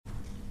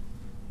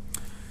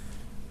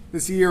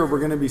This year, we're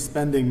going to be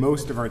spending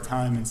most of our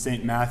time in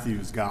St.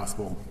 Matthew's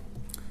Gospel.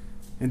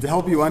 And to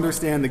help you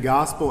understand the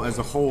Gospel as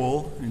a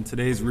whole, in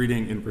today's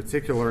reading in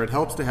particular, it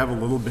helps to have a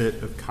little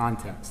bit of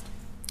context.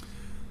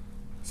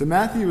 So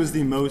Matthew is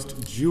the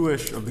most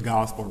Jewish of the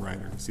Gospel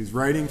writers. He's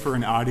writing for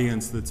an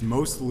audience that's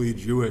mostly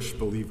Jewish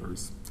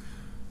believers.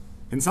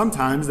 And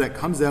sometimes that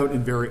comes out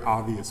in very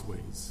obvious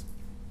ways.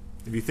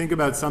 If you think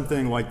about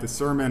something like the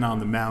Sermon on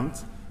the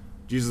Mount,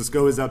 Jesus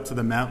goes up to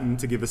the mountain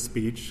to give a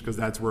speech, because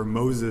that's where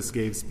Moses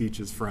gave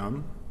speeches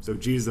from. So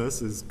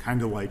Jesus is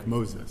kind of like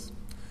Moses.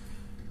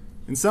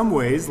 In some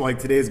ways, like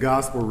today's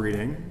gospel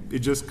reading, it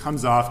just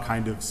comes off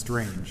kind of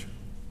strange.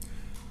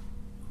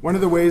 One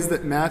of the ways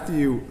that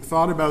Matthew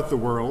thought about the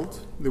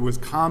world that was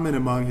common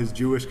among his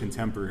Jewish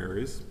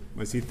contemporaries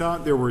was he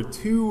thought there were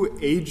two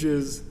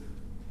ages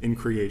in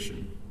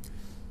creation.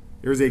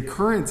 There's a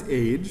current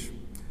age,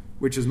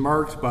 which is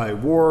marked by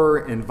war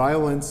and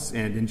violence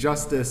and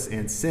injustice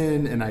and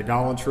sin and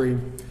idolatry.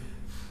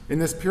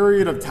 And this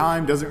period of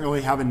time doesn't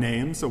really have a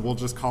name, so we'll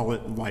just call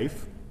it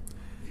life.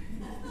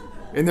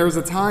 And there's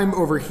a time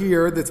over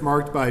here that's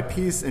marked by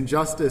peace and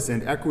justice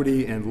and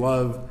equity and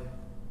love,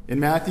 and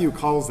Matthew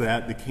calls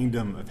that the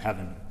kingdom of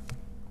heaven.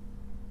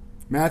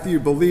 Matthew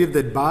believed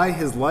that by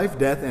his life,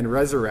 death, and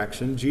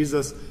resurrection,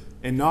 Jesus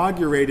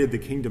inaugurated the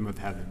kingdom of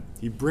heaven.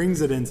 He brings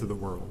it into the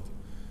world.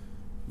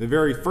 The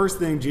very first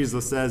thing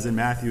Jesus says in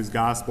Matthew's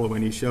gospel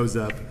when he shows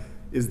up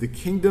is the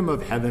kingdom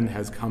of heaven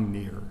has come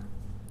near.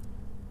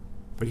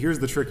 But here's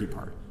the tricky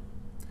part.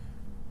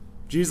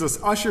 Jesus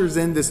ushers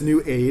in this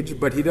new age,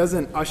 but he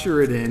doesn't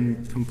usher it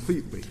in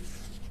completely.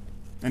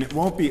 And it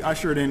won't be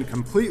ushered in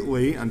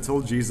completely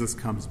until Jesus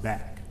comes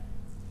back.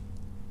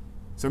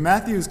 So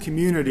Matthew's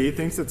community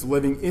thinks it's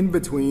living in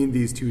between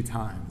these two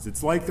times.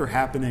 It's like they're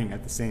happening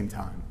at the same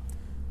time.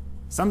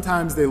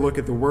 Sometimes they look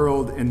at the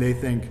world and they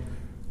think,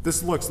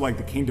 this looks like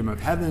the kingdom of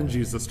heaven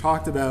Jesus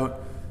talked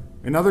about.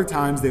 And other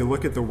times they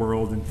look at the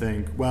world and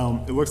think,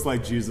 well, it looks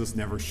like Jesus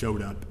never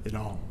showed up at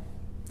all.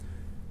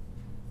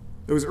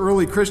 Those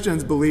early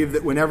Christians believed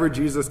that whenever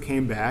Jesus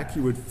came back, he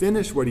would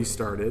finish what he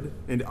started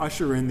and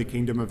usher in the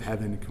kingdom of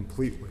heaven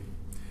completely.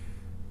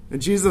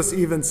 And Jesus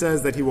even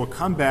says that he will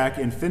come back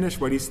and finish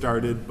what he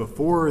started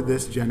before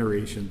this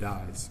generation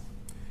dies.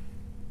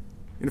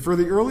 And for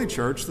the early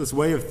church, this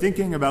way of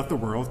thinking about the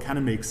world kind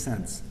of makes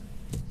sense.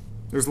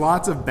 There's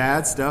lots of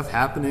bad stuff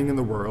happening in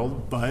the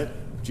world,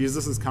 but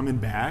Jesus is coming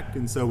back,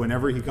 and so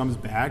whenever he comes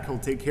back, he'll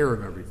take care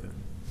of everything.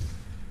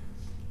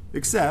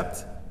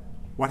 Except,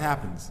 what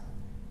happens?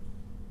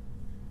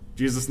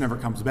 Jesus never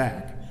comes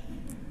back.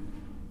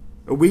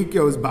 A week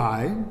goes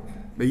by,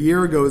 a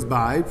year goes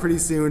by, pretty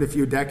soon a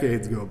few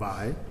decades go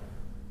by.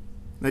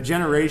 The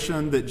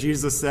generation that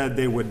Jesus said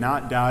they would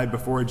not die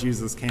before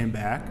Jesus came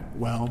back,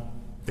 well,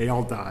 they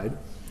all died.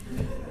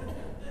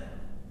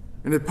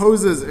 And it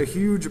poses a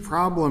huge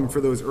problem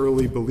for those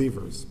early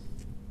believers.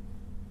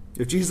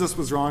 If Jesus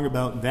was wrong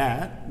about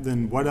that,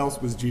 then what else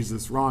was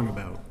Jesus wrong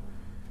about?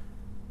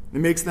 It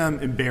makes them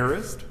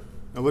embarrassed.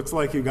 It looks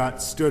like you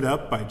got stood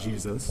up by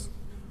Jesus.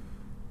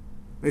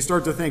 They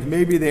start to think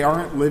maybe they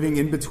aren't living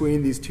in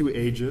between these two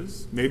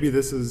ages. Maybe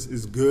this is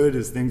as good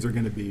as things are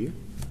going to be.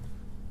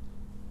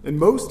 And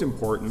most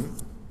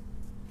important,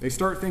 they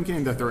start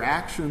thinking that their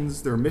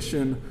actions, their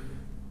mission,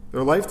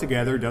 their life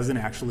together doesn't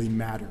actually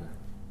matter.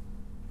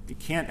 It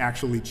can't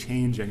actually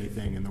change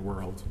anything in the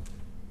world.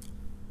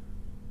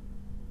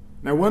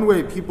 Now, one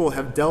way people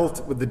have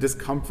dealt with the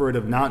discomfort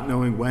of not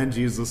knowing when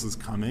Jesus is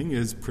coming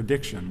is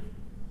prediction.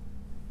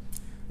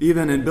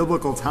 Even in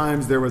biblical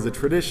times, there was a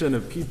tradition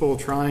of people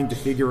trying to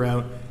figure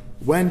out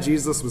when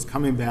Jesus was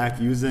coming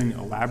back using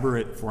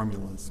elaborate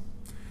formulas.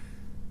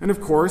 And of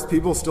course,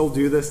 people still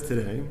do this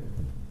today.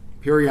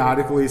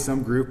 Periodically,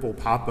 some group will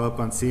pop up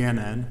on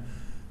CNN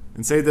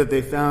and say that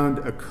they found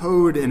a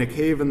code in a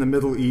cave in the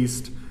Middle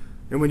East,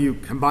 and when you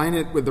combine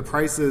it with the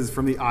prices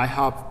from the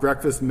IHOP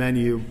breakfast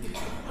menu,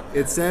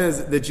 it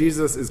says that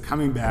Jesus is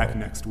coming back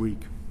next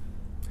week.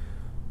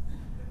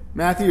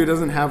 Matthew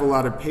doesn't have a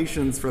lot of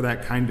patience for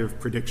that kind of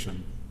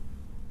prediction.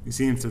 He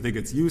seems to think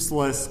it's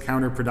useless,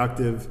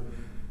 counterproductive.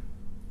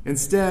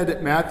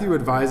 Instead, Matthew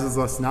advises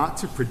us not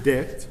to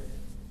predict,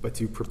 but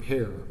to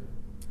prepare.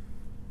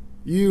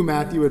 You,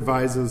 Matthew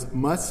advises,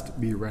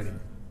 must be ready.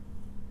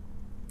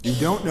 You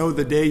don't know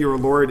the day your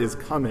Lord is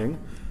coming,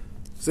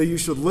 so you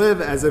should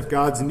live as if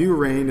God's new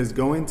reign is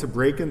going to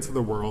break into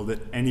the world at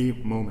any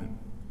moment.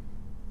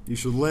 You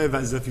should live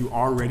as if you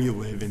already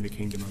live in the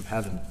kingdom of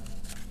heaven.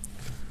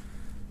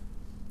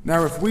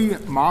 Now, if we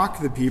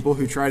mock the people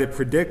who try to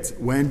predict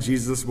when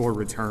Jesus will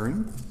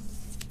return,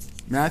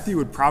 Matthew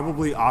would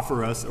probably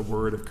offer us a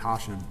word of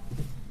caution.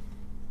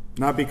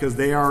 Not because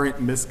they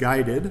aren't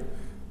misguided,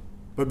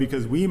 but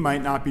because we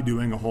might not be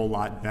doing a whole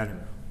lot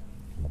better.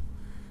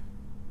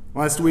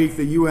 Last week,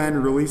 the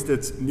UN released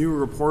its new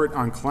report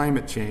on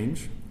climate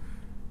change,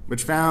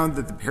 which found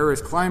that the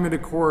Paris Climate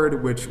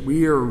Accord, which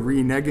we are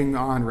reneging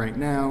on right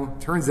now,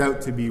 turns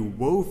out to be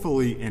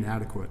woefully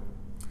inadequate.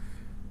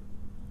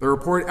 The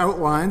report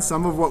outlines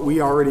some of what we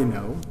already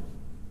know,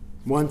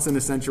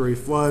 once-in-a-century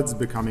floods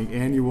becoming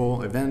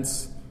annual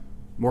events,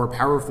 more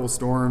powerful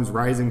storms,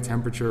 rising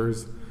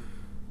temperatures,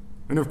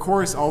 and of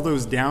course, all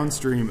those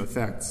downstream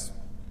effects.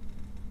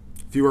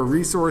 Fewer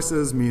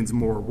resources means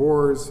more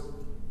wars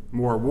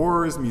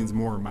means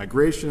more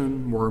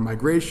migration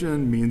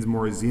means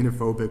more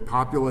xenophobic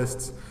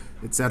populists,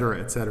 etc.,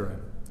 etc.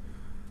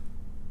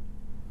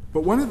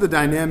 But one of the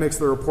dynamics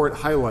the report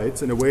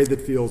highlights in a way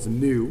that feels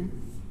new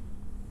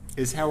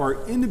is how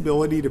our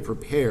inability to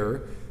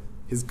prepare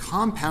has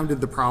compounded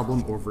the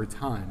problem over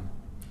time.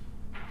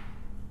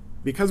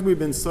 Because we've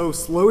been so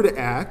slow to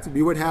act,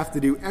 we would have to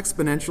do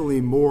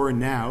exponentially more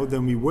now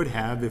than we would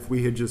have if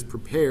we had just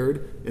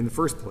prepared in the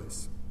first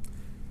place.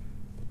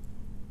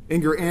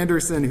 Inger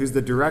Andersen, who's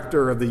the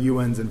director of the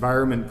UN's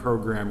Environment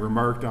Program,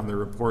 remarked on the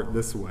report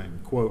this way,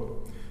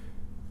 quote,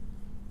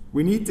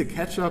 "We need to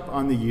catch up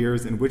on the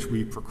years in which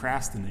we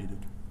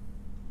procrastinated.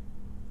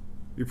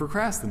 We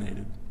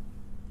procrastinated.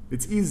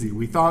 It's easy.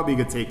 We thought we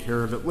could take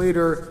care of it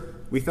later.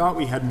 We thought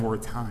we had more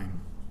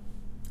time."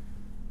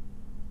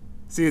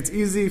 See, it's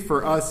easy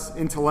for us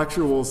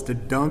intellectuals to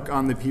dunk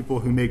on the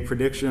people who make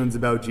predictions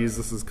about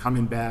Jesus'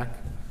 coming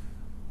back.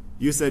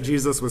 You said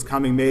Jesus was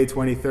coming May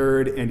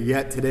 23rd, and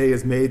yet today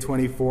is May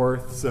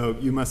 24th, so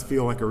you must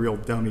feel like a real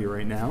dummy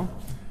right now.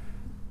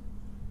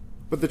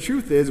 But the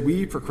truth is,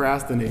 we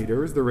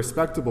procrastinators, the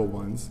respectable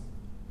ones,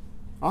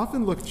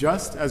 often look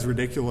just as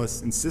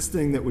ridiculous,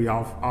 insisting that we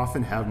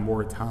often have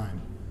more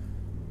time.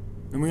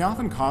 And we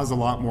often cause a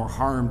lot more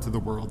harm to the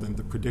world than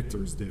the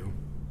predictors do.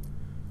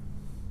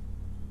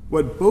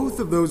 What both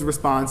of those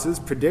responses,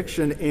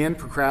 prediction and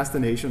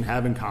procrastination,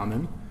 have in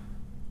common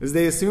is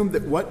they assume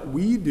that what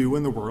we do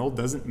in the world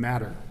doesn't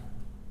matter.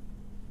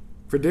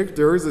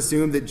 Predictors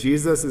assume that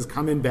Jesus is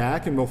coming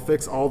back and will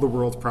fix all the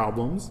world's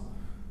problems.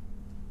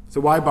 So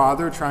why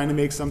bother trying to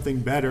make something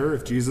better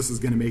if Jesus is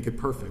going to make it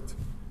perfect?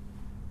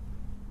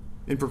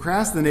 And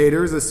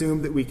procrastinators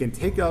assume that we can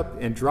take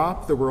up and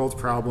drop the world's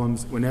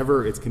problems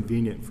whenever it's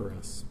convenient for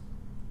us.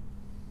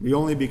 We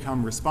only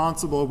become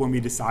responsible when we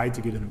decide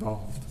to get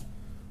involved.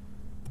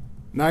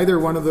 Neither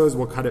one of those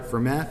will cut it for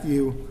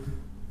Matthew,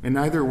 and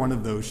neither one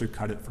of those should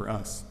cut it for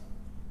us.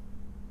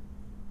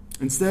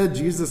 Instead,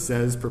 Jesus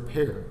says,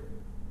 prepare,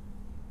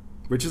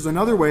 which is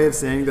another way of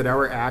saying that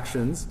our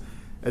actions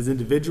as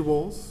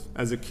individuals,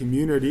 as a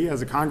community,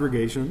 as a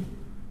congregation,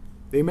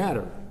 they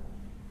matter.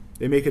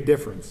 They make a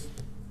difference.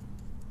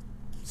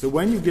 So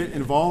when you get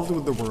involved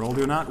with the world,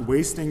 you're not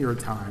wasting your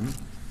time.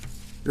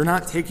 You're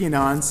not taking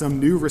on some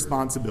new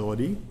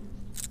responsibility.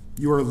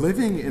 You are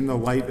living in the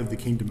light of the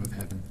kingdom of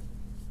heaven.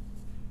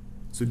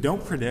 So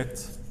don't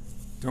predict,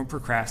 don't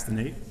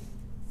procrastinate,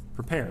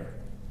 prepare.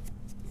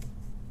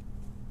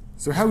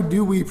 So how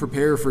do we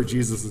prepare for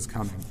Jesus'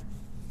 coming?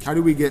 How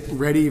do we get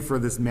ready for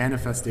this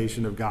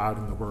manifestation of God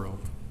in the world?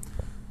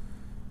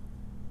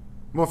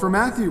 Well, for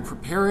Matthew,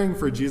 preparing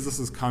for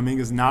Jesus' coming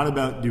is not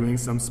about doing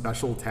some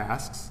special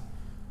tasks.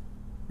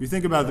 You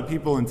think about the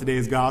people in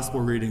today's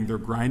gospel reading, they're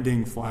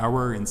grinding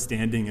flour and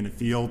standing in a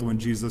field when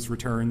Jesus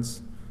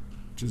returns,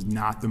 which is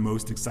not the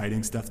most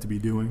exciting stuff to be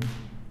doing.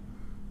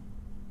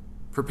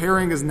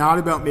 Preparing is not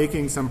about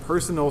making some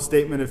personal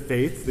statement of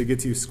faith that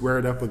gets you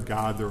squared up with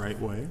God the right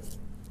way.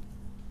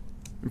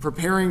 And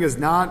preparing is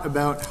not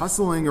about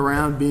hustling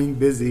around being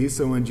busy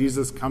so when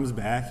Jesus comes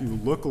back, you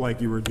look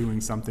like you were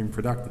doing something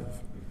productive.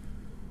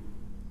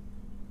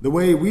 The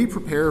way we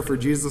prepare for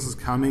Jesus'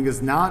 coming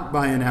is not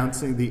by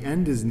announcing the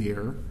end is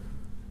near,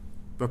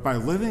 but by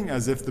living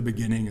as if the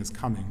beginning is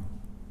coming.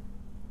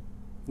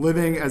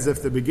 Living as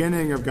if the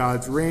beginning of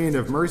God's reign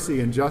of mercy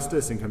and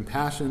justice and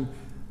compassion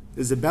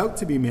is about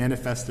to be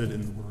manifested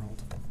in the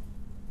world.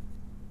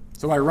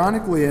 So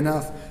ironically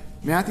enough,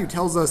 Matthew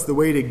tells us the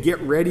way to get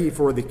ready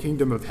for the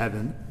kingdom of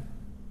heaven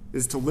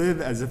is to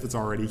live as if it's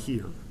already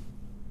here.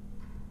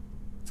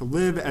 To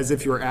live as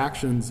if your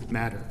actions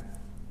matter.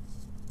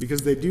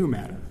 Because they do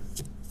matter.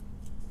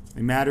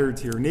 They matter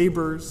to your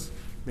neighbors,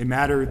 they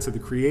matter to the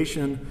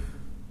creation,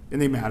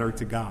 and they matter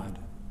to God.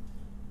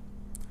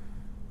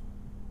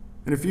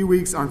 In a few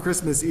weeks on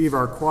Christmas Eve,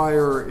 our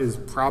choir is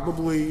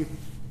probably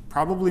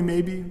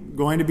maybe,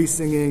 going to be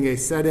singing a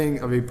setting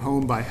of a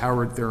poem by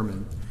Howard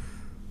Thurman.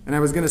 And I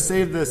was going to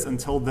save this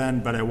until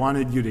then, but I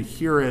wanted you to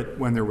hear it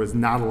when there was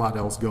not a lot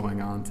else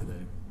going on today.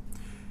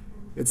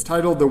 It's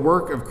titled The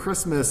Work of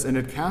Christmas, and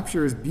it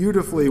captures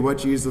beautifully what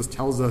Jesus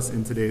tells us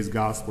in today's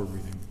gospel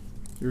reading.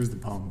 Here's the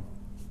poem.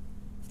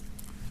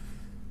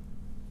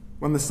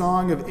 When the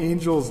song of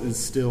angels is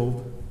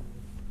stilled,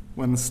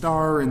 when the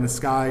star in the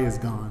sky is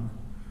gone,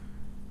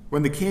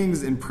 when the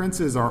kings and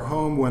princes are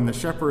home, when the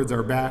shepherds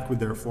are back with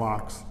their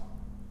flocks,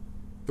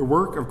 the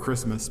work of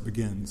Christmas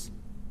begins.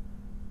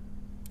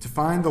 To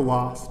find the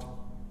lost,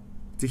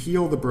 to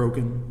heal the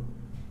broken,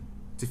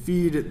 to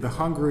feed the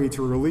hungry,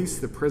 to release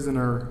the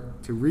prisoner,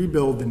 to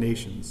rebuild the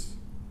nations,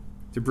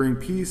 to bring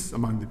peace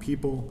among the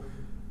people,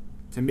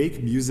 to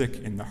make music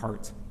in the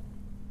heart.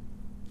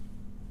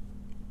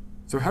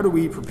 So how do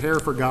we prepare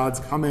for God's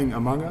coming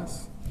among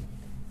us?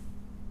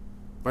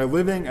 By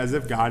living as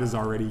if God is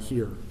already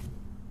here.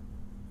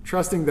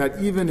 trusting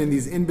that even in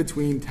these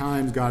in-between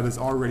times, God is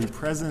already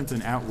present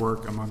and at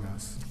work among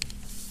us.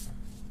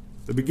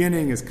 The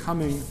beginning is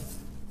coming,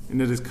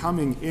 and it is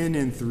coming in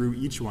and through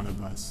each one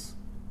of us.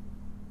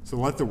 So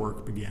let the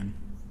work begin.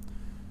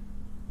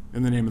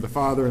 In the name of the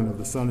Father, and of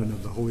the Son, and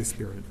of the Holy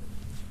Spirit.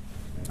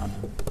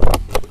 Amen.